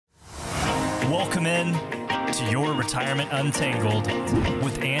Welcome in to Your Retirement Untangled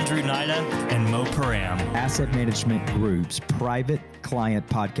with Andrew Nida and Mo Param. Asset Management Group's private client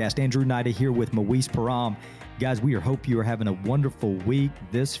podcast. Andrew Nida here with Moise Param. Guys, we hope you are having a wonderful week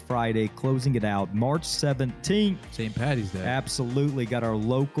this Friday, closing it out March 17th. St. Patty's Day. Absolutely. Got our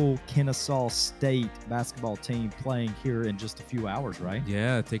local Kennesaw State basketball team playing here in just a few hours, right?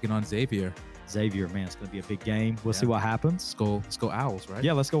 Yeah, taking on Xavier. Xavier, man, it's going to be a big game. We'll see what happens. Let's go Owls, right?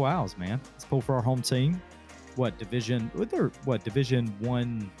 Yeah, let's go Owls, man. Let's pull for our home team. Division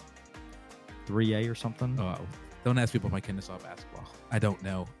 1 3A or something? Don't ask me about my Kennesaw basketball. I don't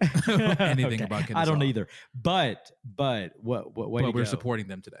know anything about Kennesaw. I don't either. But what we're supporting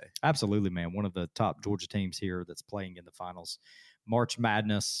them today. Absolutely, man. One of the top Georgia teams here that's playing in the finals. March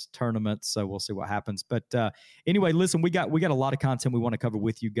Madness tournament, so we'll see what happens. But anyway, listen, we got a lot of content we want to cover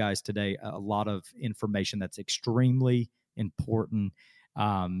with you guys today. A lot of information that's extremely important,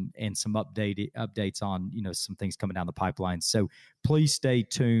 and some updates on some things coming down the pipeline. So please stay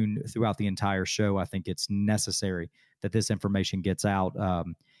tuned throughout the entire show. I think it's necessary that this information gets out,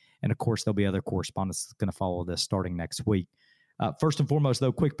 and of course there'll be other correspondence that's going to follow this starting next week. First and foremost,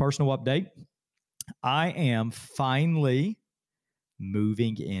 though, quick personal update. I am finally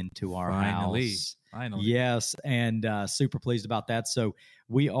moving into our house. Finally. Yes, and super pleased about that. So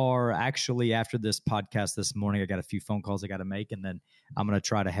we are actually, after this podcast this morning, I got a few phone calls I got to make, and then I'm going to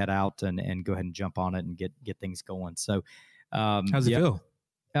try to head out and go ahead and jump on it and get things going. So how's it feel?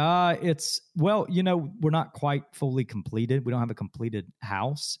 We're not quite fully completed. We don't have a completed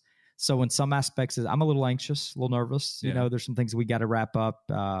house. So in some aspects, I'm a little anxious, a little nervous. Yeah. There's some things we got to wrap up.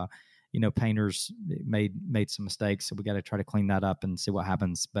 Painters made some mistakes, so we got to try to clean that up and see what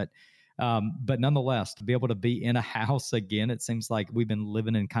happens. But nonetheless, to be able to be in a house again, it seems like we've been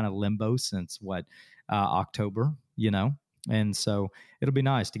living in kind of limbo since October, and so it'll be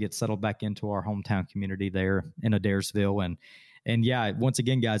nice to get settled back into our hometown community there in Adairsville. And yeah, once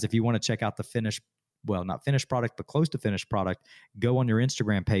again, guys, if you want to check out the not finished product, but close to finished product, go on your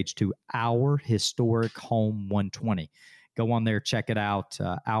Instagram page to Our Historic Home 120. Go on there, check it out.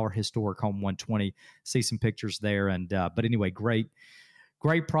 Our Historic Home 120. See some pictures there. And but anyway, great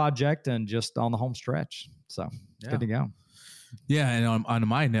project, and just on the home stretch. So good to go. Yeah, and on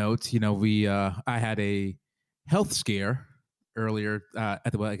my note, I had a health scare earlier at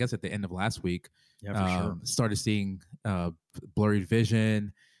the end of last week. Yeah, for sure. Started seeing blurry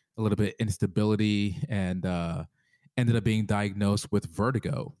vision, a little bit instability, and ended up being diagnosed with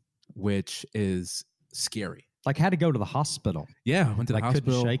vertigo, which is scary. Like, had to go to the hospital. Yeah, went to the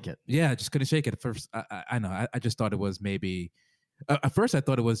hospital. Couldn't shake it. Yeah, just couldn't shake it at first. I know. I just thought it was maybe. At first, I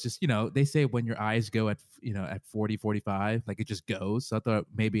thought it was just, they say when your eyes go at 40, 45, like it just goes. So I thought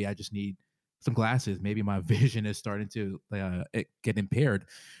maybe I just need some glasses. Maybe my vision is starting to get impaired.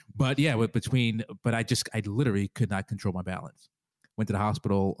 But yeah, I literally could not control my balance. Went to the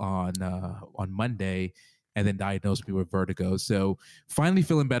hospital on Monday, and then diagnosed me with vertigo. So finally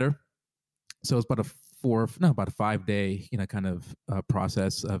feeling better. So it's about a 5-day, kind of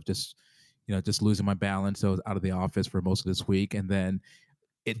process of just losing my balance. So I was out of the office for most of this week. And then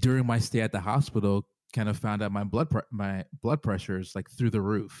during my stay at the hospital, kind of found out my blood pressure is like through the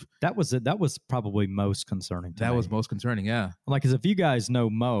roof. That was it. That was probably most concerning to me. That was most concerning. Yeah. Like, because if you guys know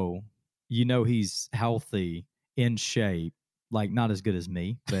Mo, he's healthy, in shape, like not as good as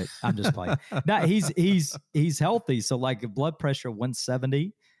me, but I'm just playing. No, he's healthy. So like blood pressure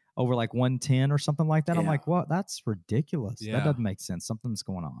 170 over like 110 or something like that. Yeah. I'm like, well, that's ridiculous. Yeah. That doesn't make sense. Something's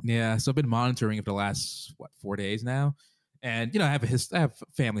going on. Yeah. So I've been monitoring it for the last 4 days now. And, I have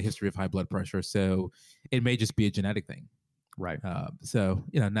family history of high blood pressure. So it may just be a genetic thing. Right. So,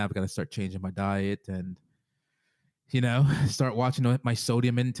 now I've got to start changing my diet and, start watching my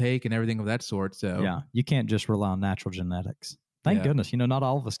sodium intake and everything of that sort. So yeah, you can't just rely on natural genetics. Thank goodness. Not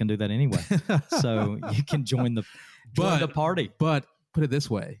all of us can do that anyway. So you can join the party. But put it this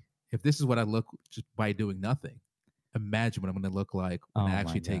way, if this is what I look just by doing nothing, imagine what I'm going to look like when I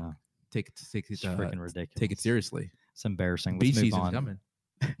actually take it freaking ridiculous. Take it seriously. It's embarrassing. Beach season's coming.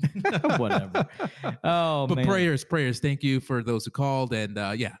 Whatever. But man. prayers. Thank you for those who called, and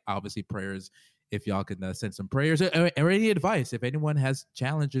obviously prayers. If y'all can send some prayers or any advice, if anyone has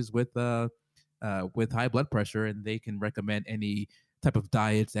challenges with high blood pressure and they can recommend any type of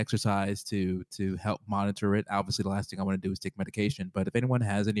diets, exercise to help monitor it. Obviously, the last thing I want to do is take medication. But if anyone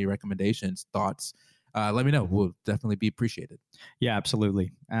has any recommendations, thoughts, let me know. We'll definitely be appreciated. Yeah,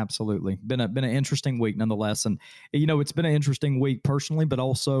 absolutely. Been an interesting week nonetheless. And, it's been an interesting week personally, but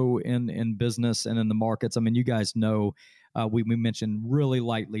also in business and in the markets. I mean, you guys know we mentioned really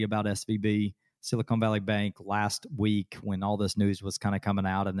lightly about SVB, Silicon Valley Bank, last week when all this news was kind of coming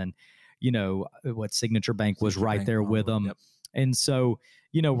out. And then, what Signature Bank was right there with them. Yep. And so,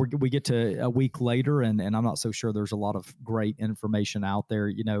 we get to a week later, and I'm not so sure there's a lot of great information out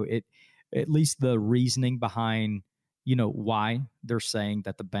there. At least the reasoning behind, why they're saying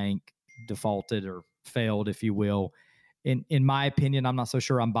that the bank defaulted or failed, if you will. In my opinion, I'm not so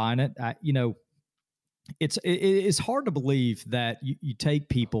sure I'm buying it. It's hard to believe that you take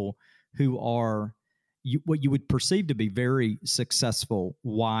people who are what you would perceive to be very successful,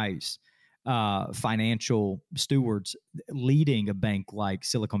 wise, financial stewards leading a bank like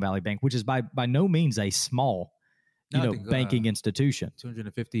Silicon Valley Bank, which is by no means a small, banking institution.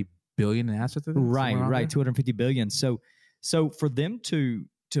 250 billion in assets. Right. 250 billion. So for them to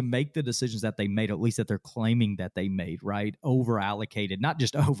make the decisions that they made, at least that they're claiming that they made, right? Over allocated, not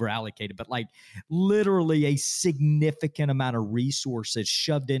just over allocated, but like literally a significant amount of resources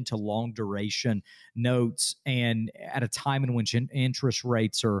shoved into long duration notes, and at a time in which interest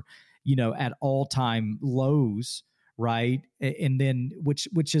rates are, at all time lows, right? And then which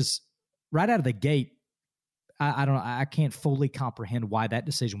is right out of the gate. I don't know. I can't fully comprehend why that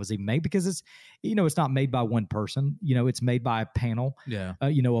decision was even made, because it's not made by one person. It's made by a panel. Yeah.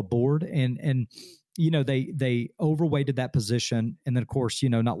 A board, and they overweighted that position, and then of course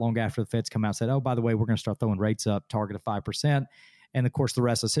not long after the Feds come out and said, oh, by the way, we're going to start throwing rates up, target of 5%, and of course the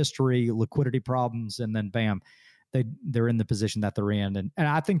rest is history, liquidity problems, and then bam, they're in the position that they're in, and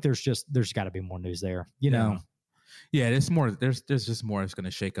I think there's got to be more news there. Yeah, there's more. There's just more that's going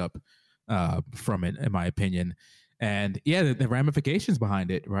to shake up from it, in my opinion. And the ramifications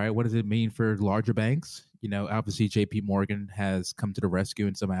behind it, right? What does it mean for larger banks? Obviously JP Morgan has come to the rescue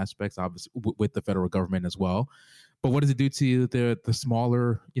in some aspects, obviously with the federal government as well. But what does it do to the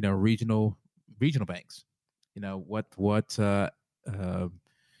smaller, regional banks? If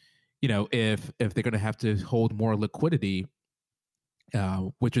they're going to have to hold more liquidity,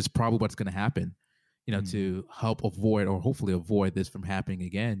 which is probably what's going to happen, to help avoid, or hopefully avoid, this from happening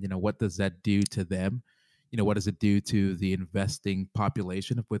again. What does that do to them? What does it do to the investing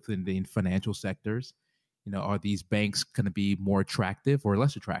population within the financial sectors? Are these banks going to be more attractive or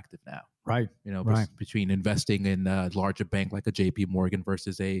less attractive now? Right. Between investing in a larger bank like a JP Morgan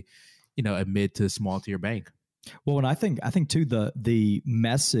versus a mid to small tier bank. Well, and I think too, the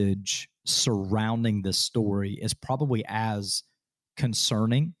message surrounding this story is probably as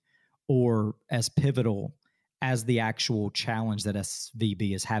concerning or as pivotal as the actual challenge that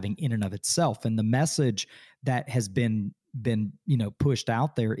SVB is having in and of itself. And the message that has been pushed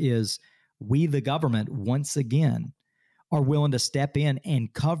out there is, we, the government, once again, are willing to step in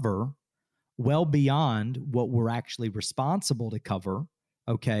and cover well beyond what we're actually responsible to cover,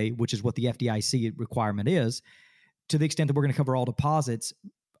 okay, which is what the FDIC requirement is, to the extent that we're going to cover all deposits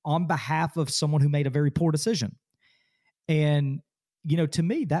on behalf of someone who made a very poor decision. And to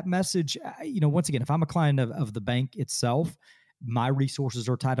me, that message, once again, if I'm a client of the bank itself, my resources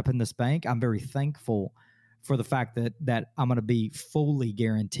are tied up in this bank. I'm very thankful for the fact that I'm going to be fully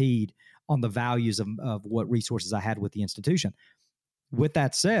guaranteed on the values of what resources I had with the institution. With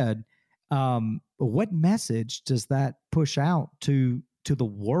that said, what message does that push out to the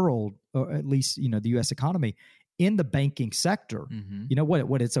world, or at least, the U.S. economy, in the banking sector? Mm-hmm.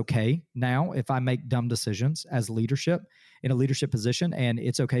 What it's okay now if I make dumb decisions as leadership, in a leadership position, and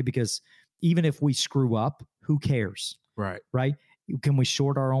it's okay because even if we screw up, who cares? Right. Can we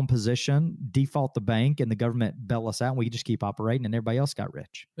short our own position, default the bank, and the government bail us out, and we just keep operating, and everybody else got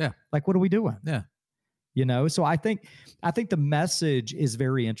rich? Yeah. Like, what are we doing? Yeah. So I think the message is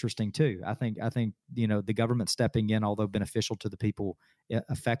very interesting too. I think the government stepping in, although beneficial to the people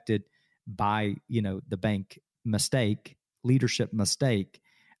affected by the bank leadership mistake,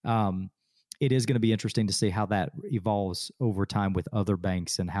 it is going to be interesting to see how that evolves over time with other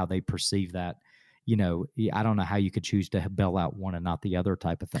banks and how they perceive that. I don't know how you could choose to bail out one and not the other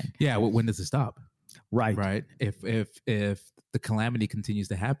type of thing. Yeah. When does it stop? Right. If the calamity continues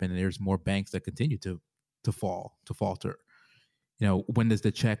to happen and there's more banks that continue to falter, when does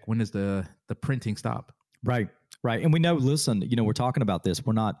the printing stop? Right. And we know, listen, we're talking about this.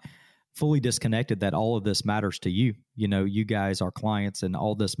 We're not fully disconnected that all of this matters to you. You guys are clients, and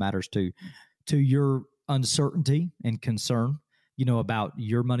all this matters to your uncertainty and concern, about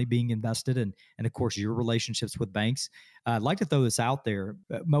your money being invested, and of course your relationships with banks. I'd like to throw this out there.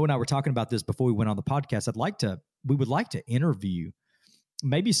 Mo and I were talking about this before we went on the podcast. We would like to interview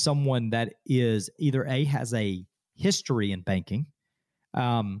maybe someone that is either has a history in banking,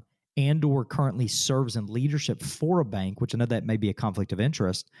 and or currently serves in leadership for a bank, which I know that may be a conflict of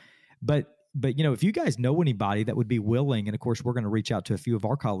interest. But if you guys know anybody that would be willing, and of course we're going to reach out to a few of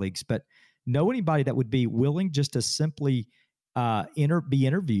our colleagues, but know anybody that would be willing just to simply be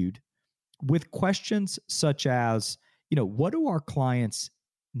interviewed with questions such as, what do our clients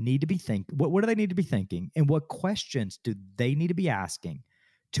need to be thinking? What do they need to be thinking? And what questions do they need to be asking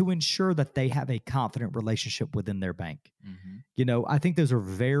to ensure that they have a confident relationship within their bank? Mm-hmm. I think those are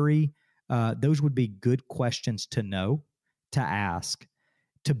those would be good questions to know, to ask,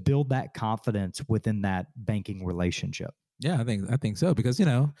 to build that confidence within that banking relationship. Yeah, I think so, because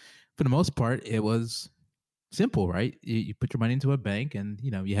for the most part it was simple, right? You put your money into a bank, and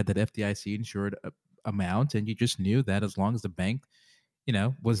you had that FDIC insured amount, and you just knew that as long as the bank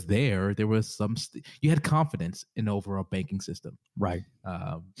was there was you had confidence in the overall banking system, right?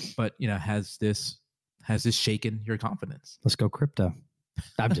 But has this shaken your confidence? Let's go crypto.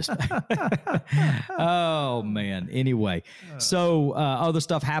 I'm just oh man. Anyway, so other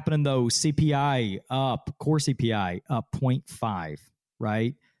stuff happening though. CPI up, core CPI up 0.5,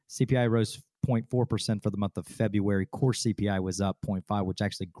 right? CPI rose 0.4% for the month of February. Core CPI was up 0.5, which is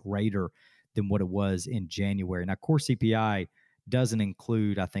actually greater than what it was in January. Now, core CPI doesn't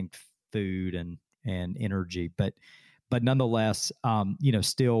include, I think, food and energy, but nonetheless,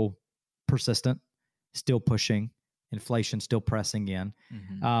 still persistent, still pushing. Inflation still pressing in.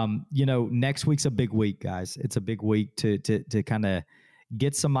 Mm-hmm. Next week's a big week, guys. It's a big week to kind of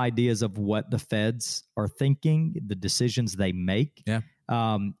get some ideas of what the Feds are thinking, the decisions they make. Yeah.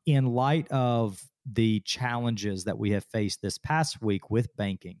 In light of the challenges that we have faced this past week with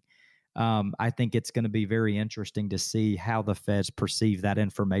banking, I think it's going to be very interesting to see how the Feds perceive that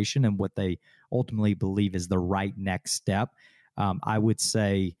information and what they ultimately believe is the right next step. I would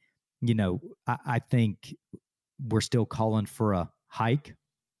say, I think we're still calling for a hike,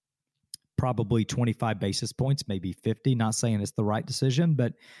 probably 25 basis points, maybe 50. Not saying it's the right decision,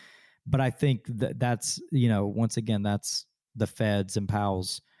 but I think that's, once again, that's the Fed's and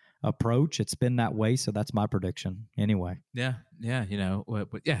Powell's approach. It's been that way, so that's my prediction anyway. Yeah.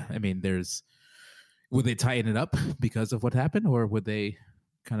 But yeah, I mean, would they tighten it up because of what happened, or would they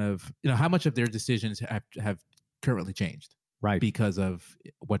kind of, how much of their decisions have currently changed, right, because of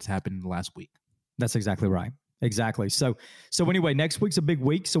what's happened in the last week? That's exactly right. Exactly. So anyway, next week's a big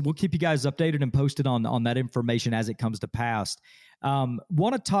week. So we'll keep you guys updated and posted on that information as it comes to pass.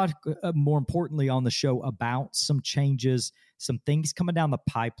 Want to talk more importantly on the show about some changes, some things coming down the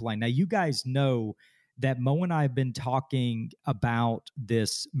pipeline. Now, you guys know that Mo and I have been talking about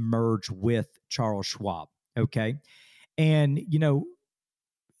this merge with Charles Schwab. Okay. And,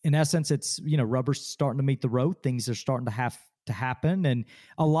 in essence, it's, rubber's starting to meet the road. Things are starting to have to happen. And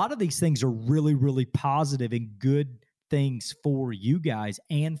a lot of these things are really, really positive and good things for you guys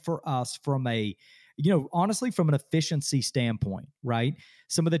and for us from a, honestly, from an efficiency standpoint, right?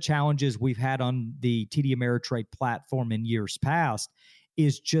 Some of the challenges we've had on the TD Ameritrade platform in years past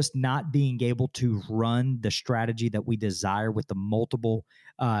is just not being able to run the strategy that we desire with the multiple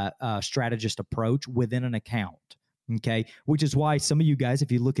strategist approach within an account. Okay. Which is why some of you guys, if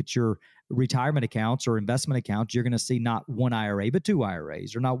you look at your retirement accounts or investment accounts, you're going to see not one IRA, but two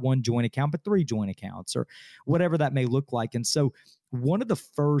IRAs, or not one joint account, but three joint accounts, or whatever that may look like. And so one of the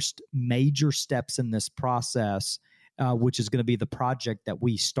first major steps in this process, which is going to be the project that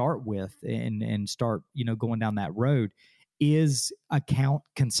we start with and start, going down that road, is account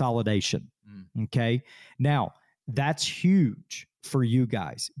consolidation. Okay. Now that's huge for you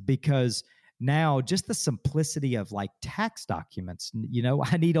guys, because now, just the simplicity of like tax documents,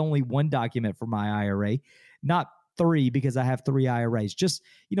 I need only one document for my IRA, not three, because I have three IRAs. Just,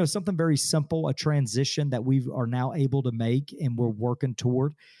 something very simple, a transition that we are now able to make and we're working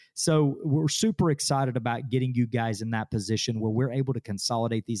toward. So we're super excited about getting you guys in that position where we're able to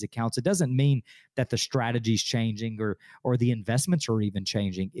consolidate these accounts. It doesn't mean that the strategy's changing or the investments are even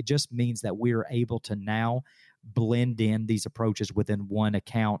changing. It just means that we're able to now blend in these approaches within one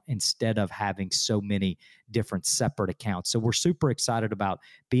account instead of having so many different separate accounts. So we're super excited about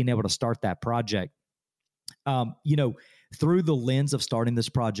being able to start that project. Through the lens of starting this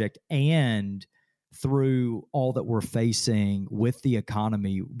project and through all that we're facing with the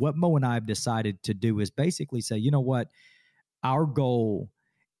economy, what Mo and I have decided to do is basically say, what, our goal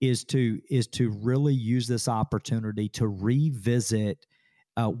is to really use this opportunity to revisit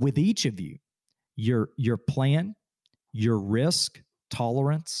with each of you your plan, your risk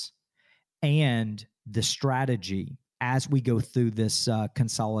tolerance, and the strategy as we go through this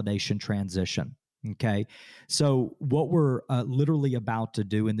consolidation transition. Okay. So what we're literally about to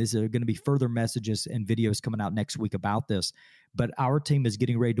do, and these are going to be further messages and videos coming out next week about this, but our team is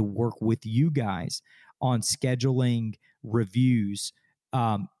getting ready to work with you guys on scheduling reviews,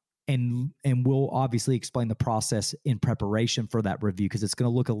 and we'll obviously explain the process in preparation for that review, because it's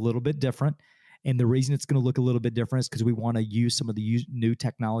going to look a little bit different. And the reason it's going to look a little bit different is because we want to use some of the new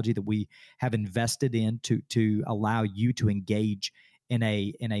technology that we have invested in to allow you to engage in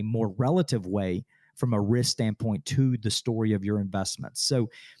a more relative way from a risk standpoint to the story of your investments. So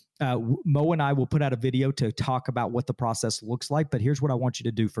Mo and I will put out a video to talk about what the process looks like. But here's what I want you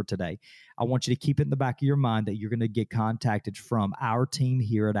to do for today. I want you to keep it in the back of your mind that you're going to get contacted from our team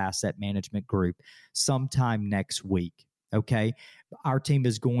here at Asset Management Group sometime next week. Okay. Our team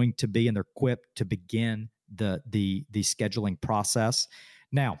is going to be, and they're equipped to begin the scheduling process.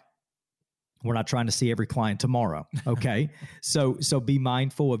 Now, we're not trying to see every client tomorrow. Okay. So be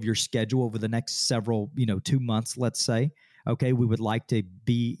mindful of your schedule over the next several, 2 months, let's say. Okay. We would like to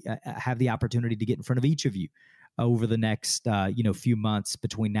have the opportunity to get in front of each of you over the next, few months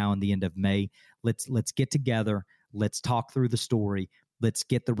between now and the end of May. Let's get together. Let's talk through the story. Let's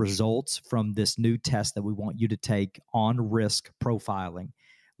get the results from this new test that we want you to take on risk profiling.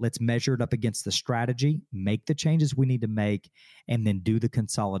 Let's measure it up against the strategy, make the changes we need to make, and then do the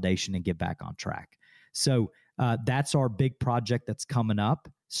consolidation and get back on track. So that's our big project that's coming up.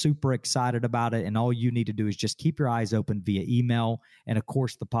 Super excited about it. And all you need to do is just keep your eyes open via email and, of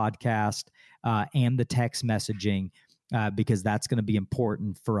course, the podcast and the text messaging because that's going to be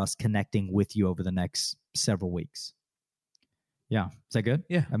important for us connecting with you over the next several weeks. Yeah. Is that good?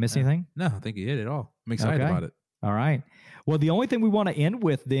 Yeah. I miss anything? No, I think you hit it all. I'm excited about it. All right. Well, the only thing we want to end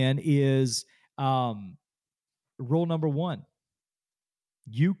with then is rule number 1.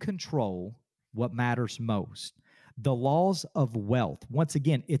 You control what matters most. The Laws of Wealth. Once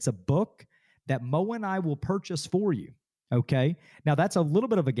again, it's a book that Mo and I will purchase for you. Okay. Now that's a little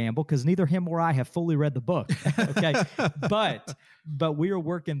bit of a gamble because neither him or I have fully read the book. Okay. but we are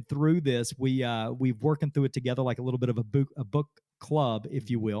working through this. We've working through it together like a little bit of a book club, if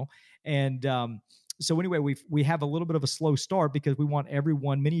you will. And so anyway, we have a little bit of a slow start because we want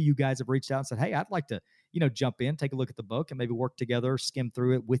everyone. Many of you guys have reached out and said, "Hey, I'd like to, jump in, take a look at the book, and maybe work together, skim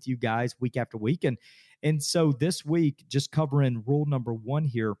through it with you guys week after week." And so this week, just covering rule number 1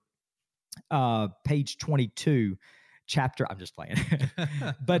 here, page 22, chapter. I'm just playing,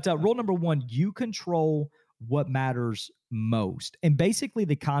 but rule number 1: you control what matters most. And basically,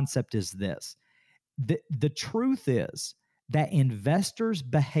 the concept is this: the truth is that investors'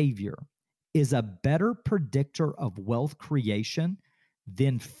 behavior is a better predictor of wealth creation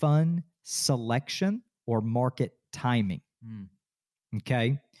than fund selection or market timing.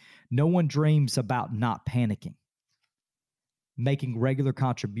 Okay? No one dreams about not panicking, making regular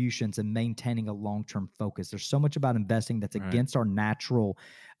contributions, and maintaining a long-term focus. There's so much about investing that's against our natural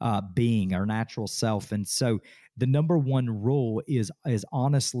being, our natural self. And so the number 1 rule is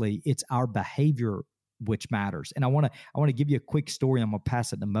honestly, it's our behavior which matters. And I want to give you a quick story. I'm going to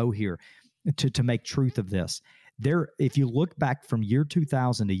pass it to Mo here to make truth of this. If you look back from year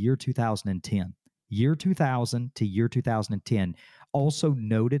 2000 to year 2010, year 2000 to year 2010, also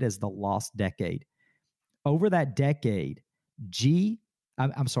noted as the lost decade. Over that decade, CGM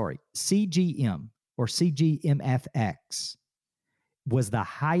or CGMFX was the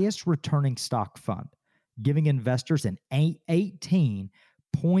highest returning stock fund, giving investors an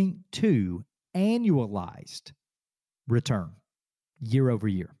 18.2 annualized return year over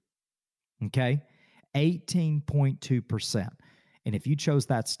year. Okay? 18.2%. And if you chose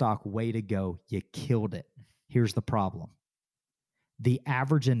that stock, way to go, you killed it. Here's the problem. The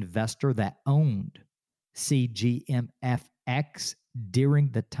average investor that owned CGMFX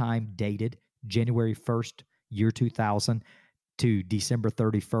during the time dated January 1st, year 2000 to December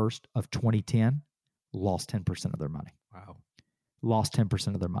 31st of 2010 lost 10% of their money. Wow. Lost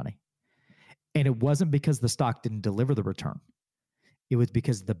 10% of their money. And it wasn't because the stock didn't deliver the return. It was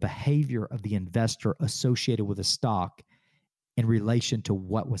because the behavior of the investor associated with a stock in relation to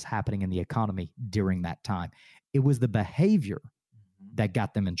what was happening in the economy during that time. It was the behavior that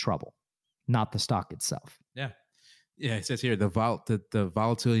got them in trouble, not the stock itself. Yeah. Yeah, it says here the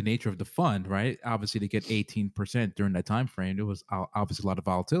volatility nature of the fund, right? Obviously, to get 18% during that time frame, there was obviously a lot of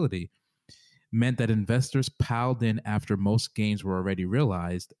volatility. Meant that investors piled in after most gains were already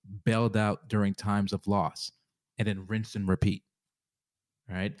realized, bailed out during times of loss, and then rinse and repeat.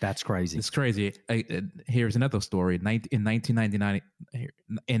 Right? That's crazy. It's crazy. Here's another story. In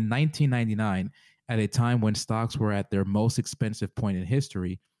 1999, at a time when stocks were at their most expensive point in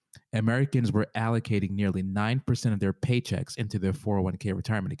history, Americans were allocating nearly 9% of their paychecks into their 401k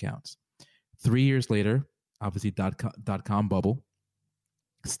retirement accounts. 3 years later, obviously dot-com bubble,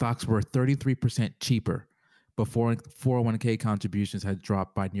 stocks were 33% cheaper before 401k contributions had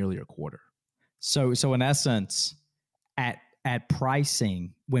dropped by nearly a quarter. So in essence, at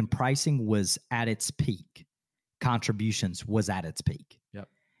pricing, when pricing was at its peak, contributions was at its peak. Yep.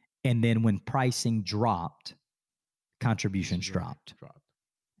 And then when pricing dropped, contributions dropped.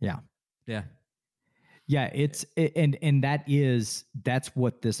 Yeah. Yeah. Yeah. And that's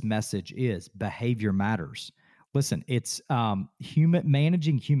what this message is. Behavior matters. Listen, it's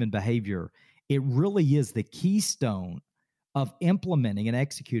managing human behavior. It really is the keystone of implementing and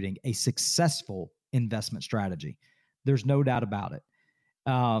executing a successful investment strategy. There's no doubt about it.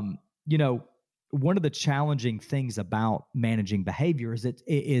 One of the challenging things about managing behavior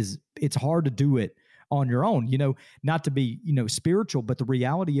is it's hard to do it on your own, not to be, spiritual, but the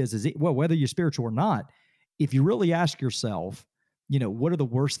reality is whether you're spiritual or not, if you really ask yourself, what are the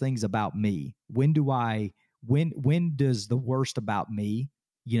worst things about me? When does the worst about me,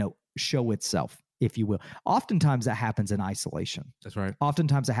 show itself, if you will? Oftentimes that happens in isolation. That's right.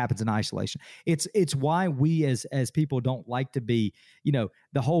 Oftentimes it happens in isolation. It's why we as people don't like to be,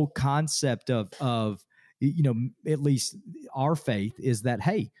 the whole concept of, at least our faith is that,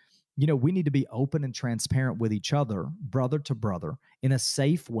 hey, we need to be open and transparent with each other, brother to brother, in a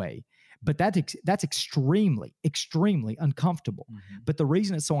safe way. But that's extremely, extremely uncomfortable. Mm-hmm. But the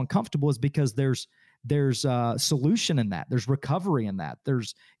reason it's so uncomfortable is because there's a solution in that. There's recovery in that.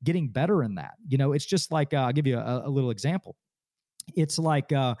 There's getting better in that. It's just like, I'll give you a little example. It's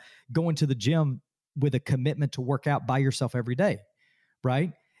like going to the gym with a commitment to work out by yourself every day,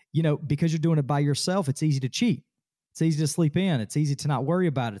 right? Because you're doing it by yourself, it's easy to cheat. It's easy to sleep in. It's easy to not worry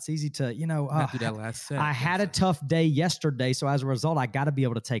about it. It's easy to, do that last set. I had a tough day yesterday, so as a result, I got to be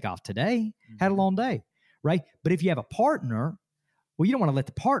able to take off today. Mm-hmm. Had a long day, right? But if you have a partner, well, you don't want to let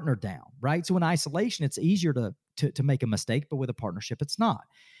the partner down, right? So in isolation, it's easier to make a mistake, but with a partnership, it's not.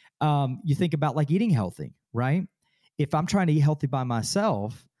 You think about like eating healthy, right? If I'm trying to eat healthy by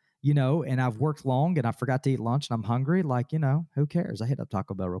myself, and I've worked long and I forgot to eat lunch and I'm hungry, like, who cares? I hit up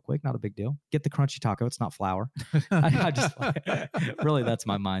Taco Bell real quick. Not a big deal. Get the crunchy taco. It's not flour. I just really, that's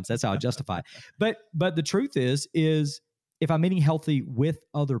my mindset. That's how I justify it. But the truth is if I'm eating healthy with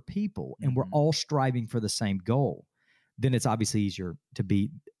other people and we're all striving for the same goal, then it's obviously easier to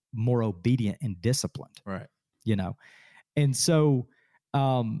be more obedient and disciplined. Right. And so,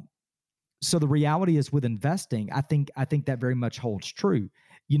 so the reality is with investing, I think that very much holds true.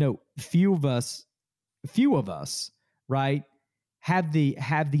 Few of us, right, have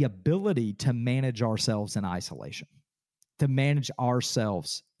the ability to manage ourselves in isolation,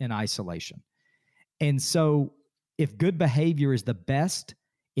 And so if good behavior is the best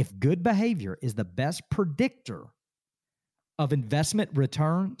predictor of investment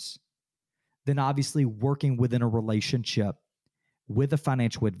returns, then obviously working within a relationship with a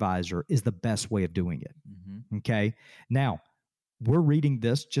financial advisor is the best way of doing it. Mm-hmm. Okay. Now, we're reading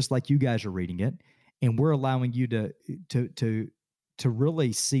this just like you guys are reading it, and we're allowing you to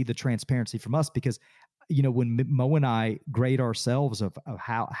really see the transparency from us, because, when Mo and I grade ourselves of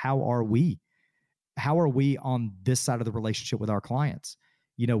how are we on this side of the relationship with our clients,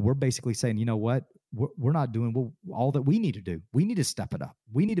 we're basically saying, you know what, we're not doing all that we need to do. We need to step it up.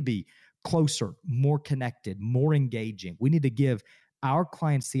 We need to be closer, more connected, more engaging. We need to give our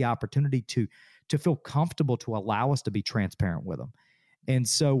clients the opportunity to feel comfortable to allow us to be transparent with them. And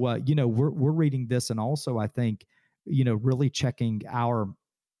so, we're reading this, and also I think, really checking our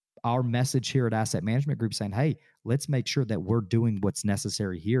message here at Asset Management Group, saying, hey, let's make sure that we're doing what's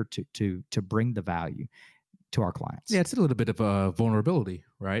necessary here to bring the value to our clients. Yeah, it's a little bit of a vulnerability,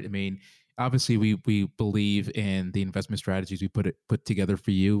 right? I mean, obviously we believe in the investment strategies we put together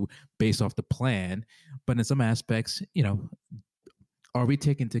for you based off the plan, but in some aspects, are we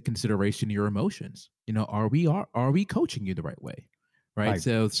taking into consideration your emotions? Are we coaching you the right way? Right.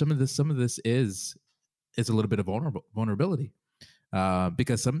 So some of this is a little bit of vulnerability,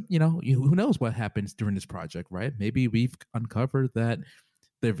 because who knows what happens during this project, right? Maybe we've uncovered that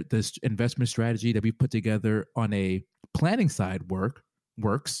this investment strategy that we put together on a planning side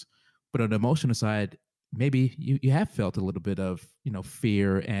works, but on the emotional side, maybe you have felt a little bit of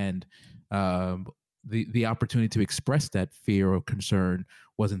fear, and the opportunity to express that fear or concern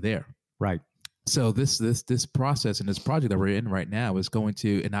wasn't there. Right. So this process and this project that we're in right now is going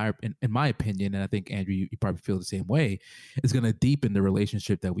to, in my opinion, and I think Andrew, you probably feel the same way, is going to deepen the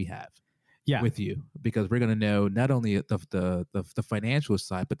relationship that we have with you, because we're going to know not only the financial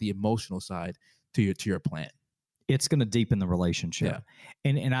side, but the emotional side to your plan. It's going to deepen the relationship.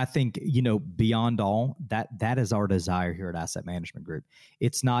 Yeah. And I think, beyond all that is our desire here at Asset Management Group.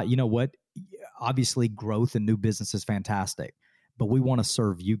 It's not, obviously growth and new business is fantastic, but we want to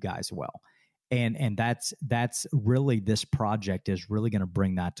serve you guys well. And that's really, this project is really going to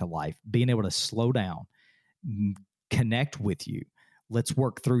bring that to life. Being able to slow down, connect with you. Let's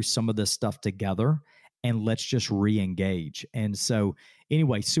work through some of this stuff together. and let's just re-engage. And so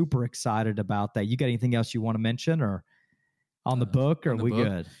anyway, super excited about that. You got anything else you want to mention or on the book, or are we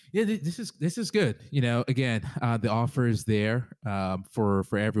good? Yeah, this is good. Again, the offer is there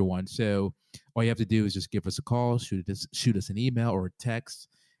for everyone. So all you have to do is just give us a call, shoot us an email or a text,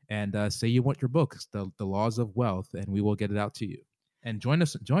 and say you want your book, the Laws of Wealth, and we will get it out to you. And join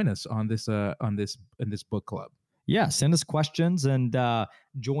us on this book club. Yeah, send us questions and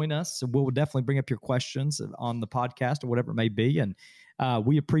join us. We'll definitely bring up your questions on the podcast or whatever it may be. And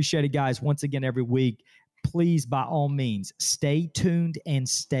we appreciate it, guys. Once again, every week, please, by all means, stay tuned and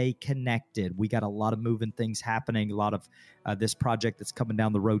stay connected. We got a lot of moving things happening, a lot of this project that's coming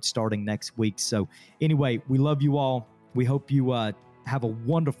down the road starting next week. So anyway, we love you all. We hope you have a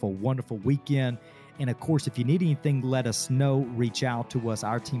wonderful, wonderful weekend. And of course, if you need anything, let us know. Reach out to us.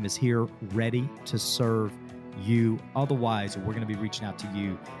 Our team is here ready to serve you. Otherwise, we're going to be reaching out to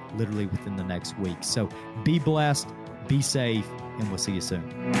you literally within the next week. So be blessed, be safe, and we'll see you soon.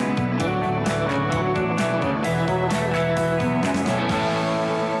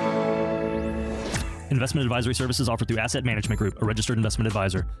 Investment advisory services offered through Asset Management Group, a registered investment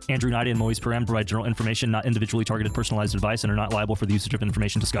advisor. Andrew Nida and Moise Param provide general information, not individually targeted personalized advice, and are not liable for the usage of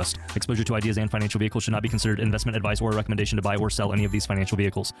information discussed. Exposure to ideas and financial vehicles should not be considered investment advice or a recommendation to buy or sell any of these financial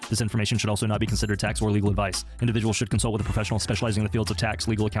vehicles. This information should also not be considered tax or legal advice. Individuals should consult with a professional specializing in the fields of tax,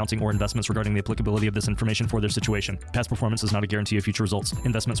 legal, accounting, or investments regarding the applicability of this information for their situation. Past performance is not a guarantee of future results.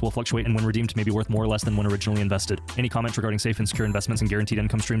 Investments will fluctuate and when redeemed may be worth more or less than when originally invested. Any comments regarding safe and secure investments and guaranteed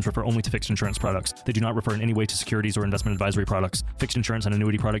income streams refer only to fixed insurance products. They do not refer in any way to securities or investment advisory products. Fixed insurance and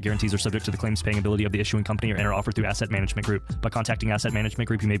annuity product guarantees are subject to the claims paying ability of the issuing company and are offered through Asset Management Group. By contacting Asset Management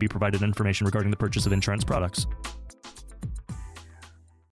Group, you may be provided information regarding the purchase of insurance products.